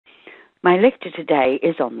My lecture today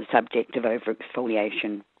is on the subject of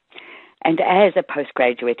over-exfoliation. And as a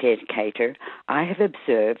postgraduate educator, I have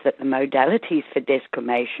observed that the modalities for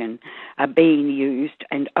desquamation are being used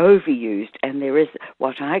and overused, and there is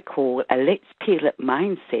what I call a let's peel it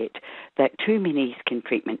mindset that too many skin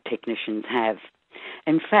treatment technicians have.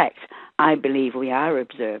 In fact, I believe we are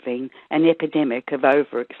observing an epidemic of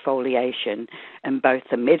over-exfoliation in both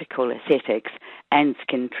the medical aesthetics and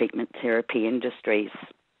skin treatment therapy industries.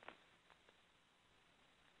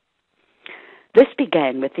 This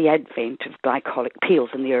began with the advent of glycolic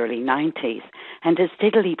peels in the early 90s and has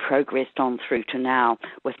steadily progressed on through to now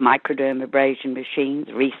with microdermabrasion machines,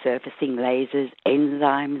 resurfacing lasers,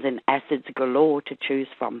 enzymes and acids galore to choose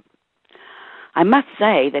from. I must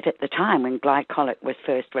say that at the time when glycolic was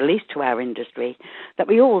first released to our industry, that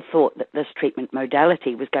we all thought that this treatment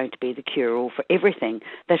modality was going to be the cure-all for everything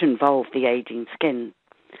that involved the aging skin.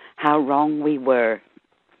 How wrong we were.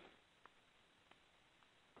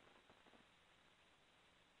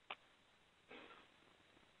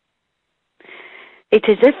 It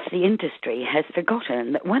is as if the industry has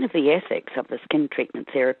forgotten that one of the ethics of the skin treatment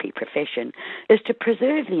therapy profession is to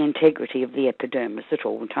preserve the integrity of the epidermis at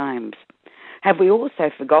all times. Have we also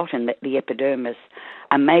forgotten that the epidermis,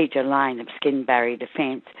 a major line of skin barrier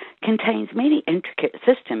defense, contains many intricate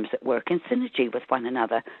systems that work in synergy with one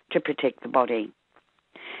another to protect the body?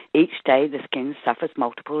 Each day the skin suffers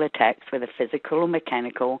multiple attacks, whether physical or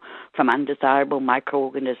mechanical, from undesirable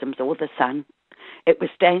microorganisms or the sun. It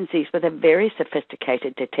withstands these with a very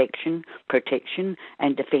sophisticated detection, protection,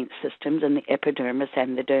 and defense systems in the epidermis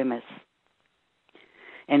and the dermis.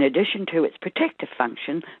 In addition to its protective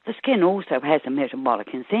function, the skin also has a metabolic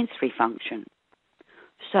and sensory function.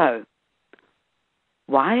 So,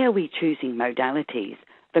 why are we choosing modalities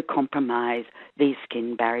that compromise these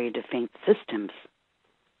skin barrier defense systems?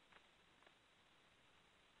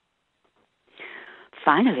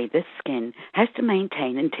 Finally, this skin has to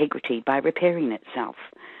maintain integrity by repairing itself,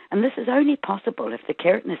 and this is only possible if the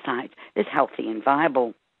keratinocyte is healthy and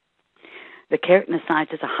viable. The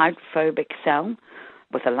keratinocyte is a hydrophobic cell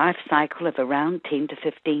with a life cycle of around 10 to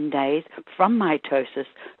 15 days from mitosis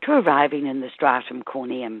to arriving in the stratum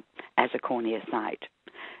corneum as a corneocyte.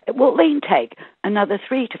 It will then take another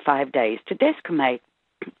 3 to 5 days to desquamate.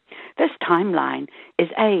 This timeline is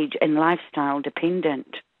age and lifestyle dependent.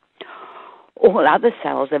 All other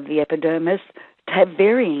cells of the epidermis have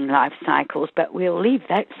varying life cycles, but we'll leave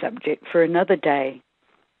that subject for another day.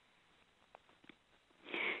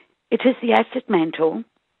 It is the acid mantle,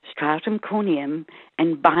 stratum corneum,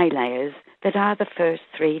 and bilayers that are the first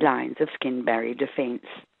 3 lines of skin barrier defense.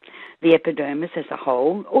 The epidermis as a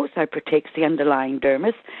whole also protects the underlying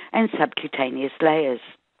dermis and subcutaneous layers.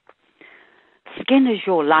 Skin is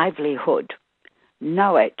your livelihood.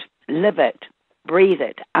 Know it, live it, breathe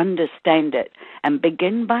it, understand it, and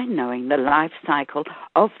begin by knowing the life cycle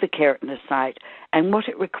of the keratinocyte and what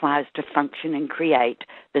it requires to function and create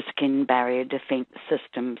the skin barrier defense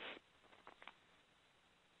systems.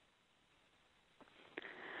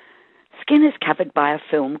 Skin is covered by a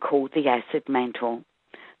film called the acid mantle.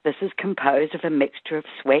 This is composed of a mixture of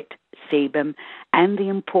sweat, sebum, and the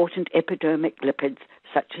important epidermic lipids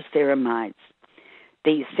such as ceramides.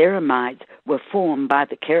 These ceramides were formed by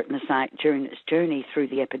the keratinocyte during its journey through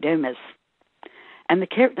the epidermis, and the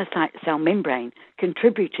keratinocyte cell membrane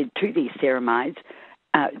contributed to these ceramides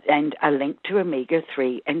and are linked to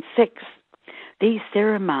omega-3 and 6. These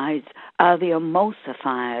ceramides are the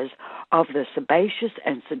emulsifiers of the sebaceous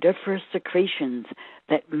and sediferous secretions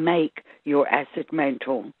that make your acid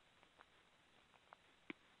mantle.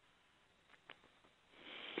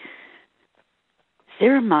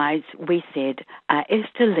 Ceramides, we said, are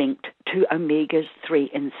ester-linked to omegas 3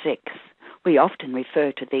 and 6. We often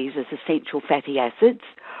refer to these as essential fatty acids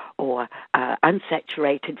or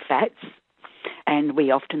unsaturated fats, and we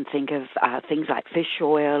often think of things like fish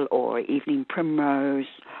oil or evening primrose,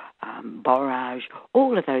 borage.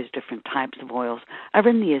 All of those different types of oils are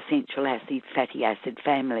in the essential fatty acid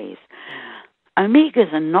families.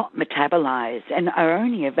 Omegas are not metabolized and are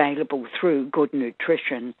only available through good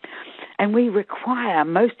nutrition. And we require,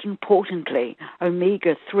 most importantly,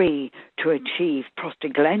 omega-3 to achieve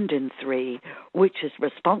prostaglandin 3, which is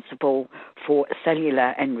responsible for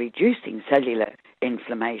cellular and reducing cellular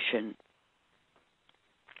inflammation.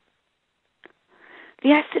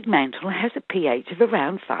 The acid mantle has a pH of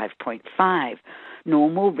around 5.5.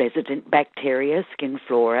 Normal resident bacteria, skin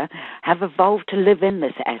flora, have evolved to live in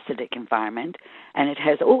this acidic environment, and it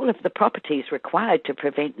has all of the properties required to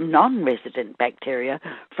prevent non-resident bacteria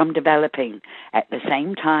from developing. At the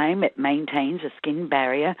same time, it maintains a skin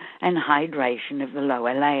barrier and hydration of the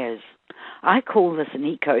lower layers. I call this an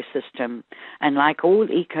ecosystem, and like all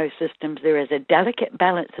ecosystems, there is a delicate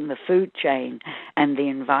balance in the food chain and the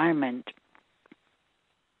environment.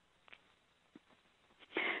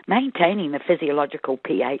 Maintaining the physiological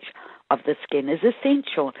pH of the skin is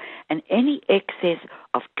essential, and any excess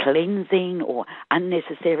of cleansing or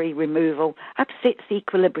unnecessary removal upsets the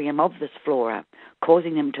equilibrium of this flora,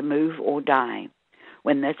 causing them to move or die.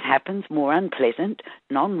 When this happens, more unpleasant,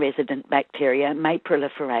 non-resident bacteria may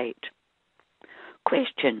proliferate.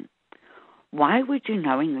 Question: why would you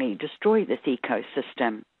knowingly destroy this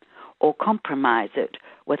ecosystem or compromise it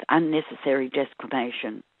with unnecessary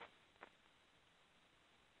desquamation?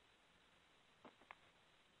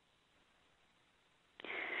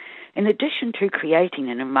 In addition to creating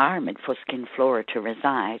an environment for skin flora to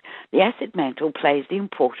reside, the acid mantle plays the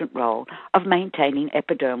important role of maintaining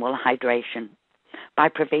epidermal hydration by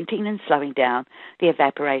preventing and slowing down the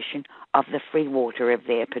evaporation of the free water of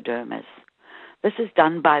the epidermis. This is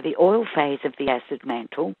done by the oil phase of the acid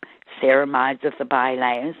mantle, ceramides of the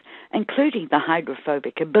bilayers, including the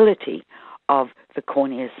hydrophobic ability of the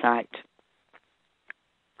corneocyte.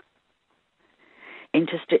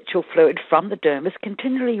 Interstitial fluid from the dermis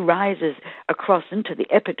continually rises across into the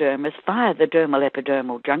epidermis via the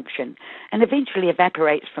dermal-epidermal junction and eventually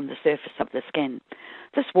evaporates from the surface of the skin.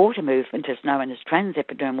 This water movement is known as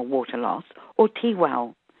transepidermal water loss, or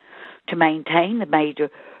TWAL. To maintain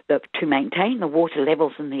the water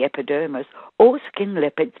levels in the epidermis, all skin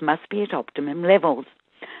lipids must be at optimum levels.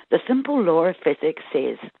 The simple law of physics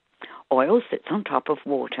says oil sits on top of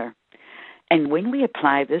water. And when we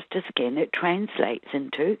apply this to skin, it translates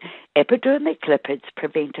into epidermic lipids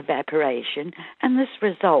prevent evaporation, and this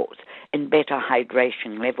results in better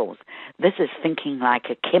hydration levels. This is thinking like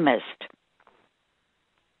a chemist.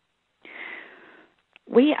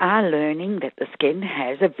 We are learning that the skin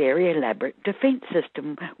has a very elaborate defense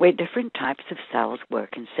system where different types of cells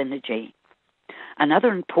work in synergy. Another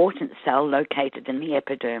important cell located in the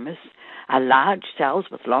epidermis are large cells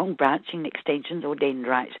with long branching extensions or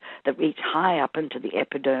dendrites that reach high up into the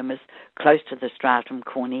epidermis close to the stratum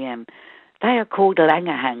corneum. They are called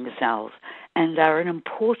Langerhans cells and are an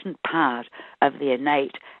important part of the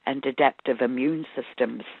innate and adaptive immune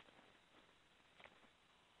systems.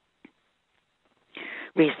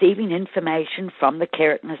 Receiving information from the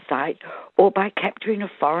keratinocyte or by capturing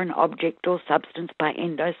a foreign object or substance by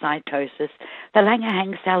endocytosis, the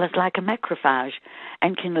Langerhans cell is like a macrophage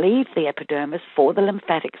and can leave the epidermis for the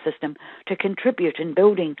lymphatic system to contribute in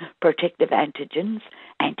building protective antigens,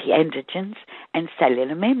 anti-antigens, and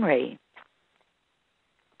cellular memory.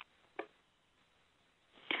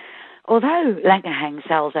 Although Langerhans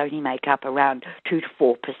cells only make up around 2 to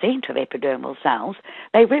 4% of epidermal cells,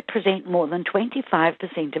 they represent more than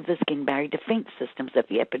 25% of the skin barrier defense systems of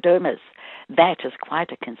the epidermis. That is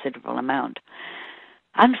quite a considerable amount.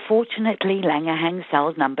 Unfortunately, Langerhans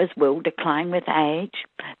cell numbers will decline with age.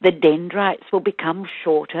 The dendrites will become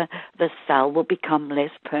shorter, the cell will become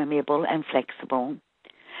less permeable and flexible.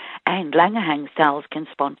 And Langerhans cells can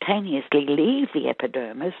spontaneously leave the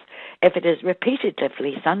epidermis if it is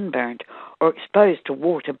repetitively sunburned or exposed to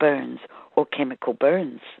water burns or chemical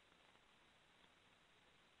burns.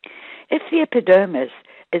 If the epidermis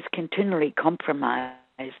is continually compromised,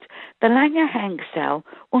 the Langerhans cell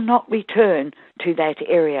will not return to that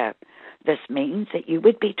area. This means that you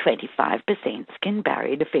would be 25% skin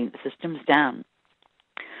barrier defense systems down.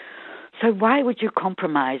 So why would you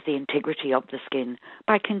compromise the integrity of the skin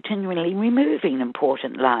by continually removing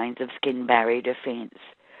important lines of skin barrier defense?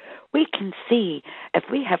 We can see if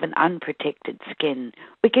we have an unprotected skin,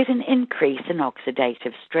 we get an increase in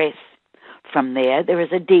oxidative stress. From there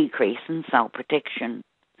is a decrease in cell protection,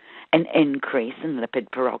 an increase in lipid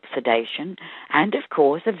peroxidation, and, of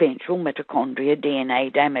course, eventual mitochondria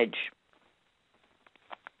DNA damage.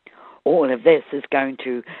 All of this is going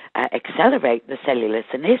to accelerate the cellular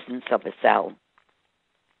senescence of a cell.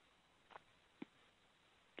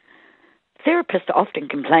 Therapists often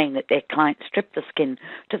complain that their clients strip the skin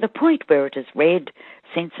to the point where it is red,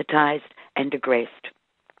 sensitized, and aggressed.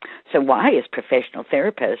 So why, as professional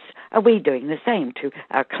therapists, are we doing the same to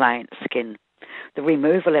our clients' skin? The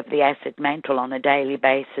removal of the acid mantle on a daily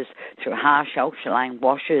basis through harsh alkaline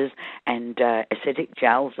washes and acidic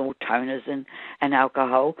gels or toners and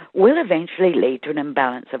alcohol will eventually lead to an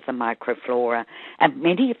imbalance of the microflora. And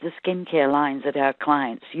many of the skincare lines that our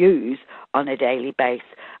clients use on a daily basis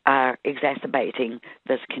are exacerbating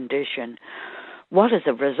this condition. What is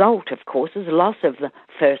a result, of course, is loss of the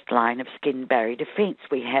first line of skin barrier defense.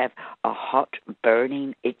 We have a hot,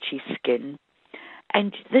 burning, itchy skin.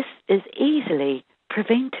 And this is easily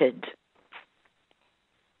prevented.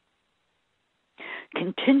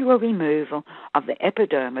 continual removal of the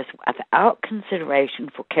epidermis without consideration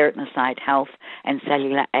for keratinocyte health and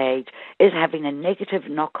cellular age is having a negative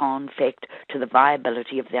knock-on effect to the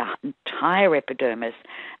viability of the entire epidermis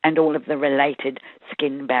and all of the related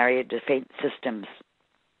skin barrier defense systems.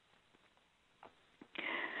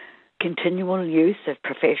 Continual use of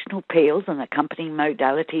professional peels and accompanying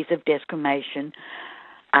modalities of desquamation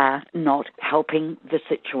are not helping the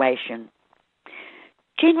situation.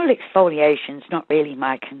 General exfoliation is not really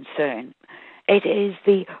my concern. It is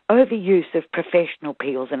the overuse of professional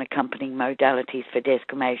peels and accompanying modalities for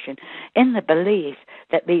desquamation in the belief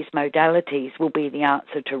that these modalities will be the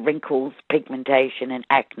answer to wrinkles, pigmentation, and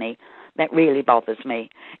acne that really bothers me.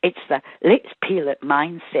 It's the let's peel it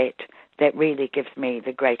mindset that really gives me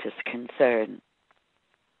the greatest concern.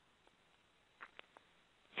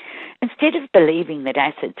 Instead of believing that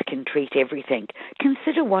acids can treat everything,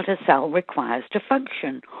 consider what a cell requires to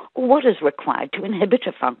function, or what is required to inhibit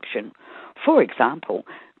a function. For example,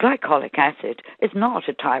 glycolic acid is not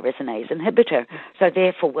a tyrosinase inhibitor, so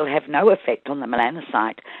therefore will have no effect on the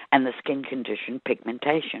melanocyte and the skin condition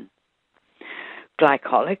pigmentation.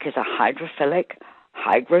 Glycolic is a hydrophilic,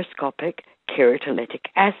 hygroscopic, keratolytic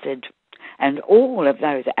acid, and all of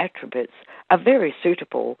those attributes are very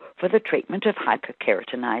suitable for the treatment of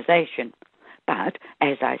hyperkeratinization. But,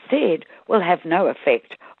 as I said, will have no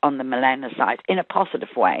effect on the melanocyte in a positive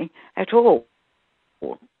way at all.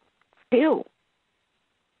 Peel.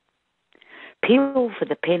 Peel for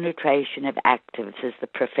the penetration of actives is the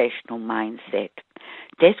professional mindset.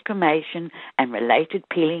 Desquamation and related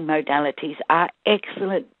peeling modalities are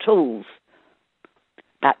excellent tools,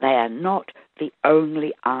 but they are not the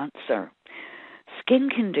only answer. Skin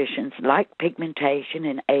conditions like pigmentation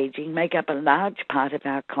and aging make up a large part of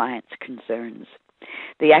our clients' concerns.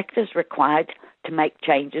 The actives required to make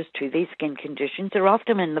changes to these skin conditions are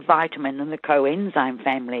often in the vitamin and the coenzyme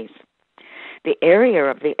families. The area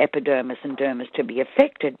of the epidermis and dermis to be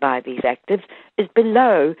affected by these actives is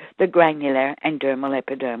below the granular and dermal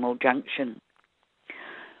epidermal junction.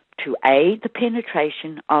 To aid the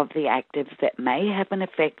penetration of the actives that may have an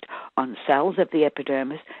effect on cells of the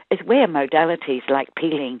epidermis is where modalities like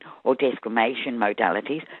peeling or desquamation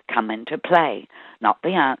modalities come into play. Not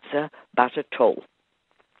the answer, but a tool.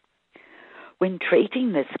 When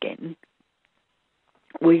treating the skin,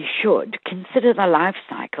 we should consider the life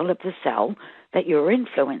cycle of the cell that you're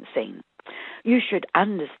influencing. You should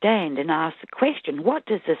understand and ask the question, what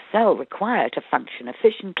does the cell require to function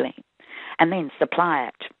efficiently? And then supply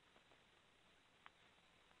it.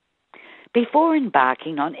 Before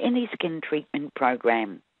embarking on any skin treatment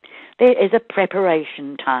program, there is a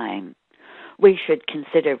preparation time. We should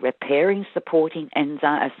consider repairing supporting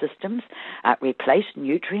enzyme systems, replace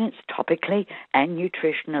nutrients topically and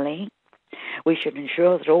nutritionally. We should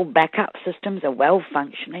ensure that all backup systems are well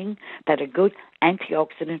functioning, that a good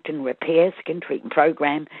antioxidant and repair skin treatment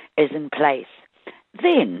program is in place.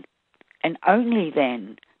 Then, and only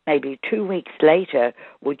then, maybe 2 weeks later,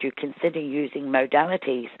 would you consider using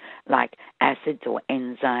modalities like acids or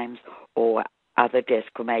enzymes or other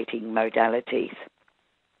desquamating modalities.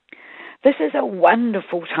 This is a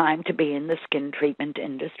wonderful time to be in the skin treatment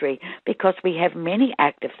industry because we have many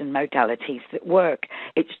actives and modalities that work.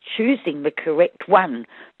 It's choosing the correct one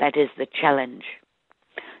that is the challenge.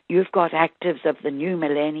 You've got actives of the new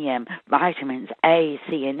millennium, vitamins A,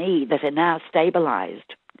 C, and E that are now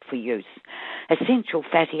stabilized for use. Essential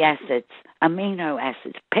fatty acids, amino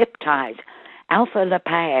acids, peptides,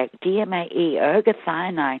 alpha-lipoic, DMAE,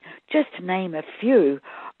 ergothioneine, just to name a few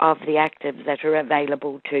of the actives that are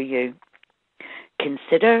available to you.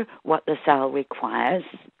 Consider what the cell requires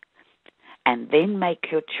and then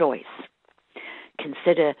make your choice.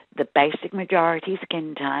 Consider the basic majority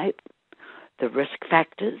skin type, the risk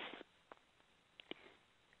factors,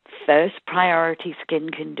 first priority skin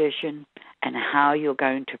condition, and how you're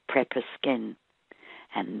going to prep a skin.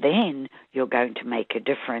 And then you're going to make a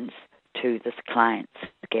difference to this client's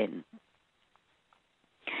skin.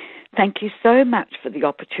 Thank you so much for the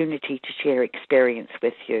opportunity to share experience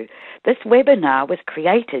with you. This webinar was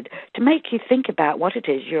created to make you think about what it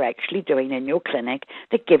is you're actually doing in your clinic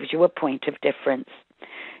that gives you a point of difference.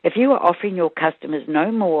 If you are offering your customers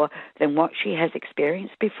no more than what she has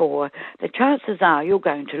experienced before, the chances are you're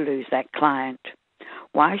going to lose that client.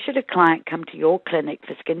 Why should a client come to your clinic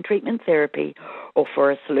for skin treatment therapy or for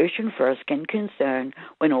a solution for a skin concern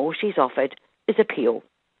when all she's offered is a peel?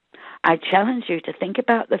 I challenge you to think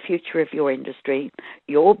about the future of your industry,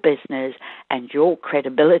 your business, and your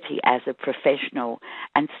credibility as a professional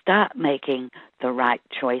and start making the right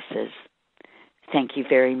choices. Thank you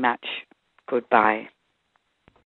very much. Goodbye.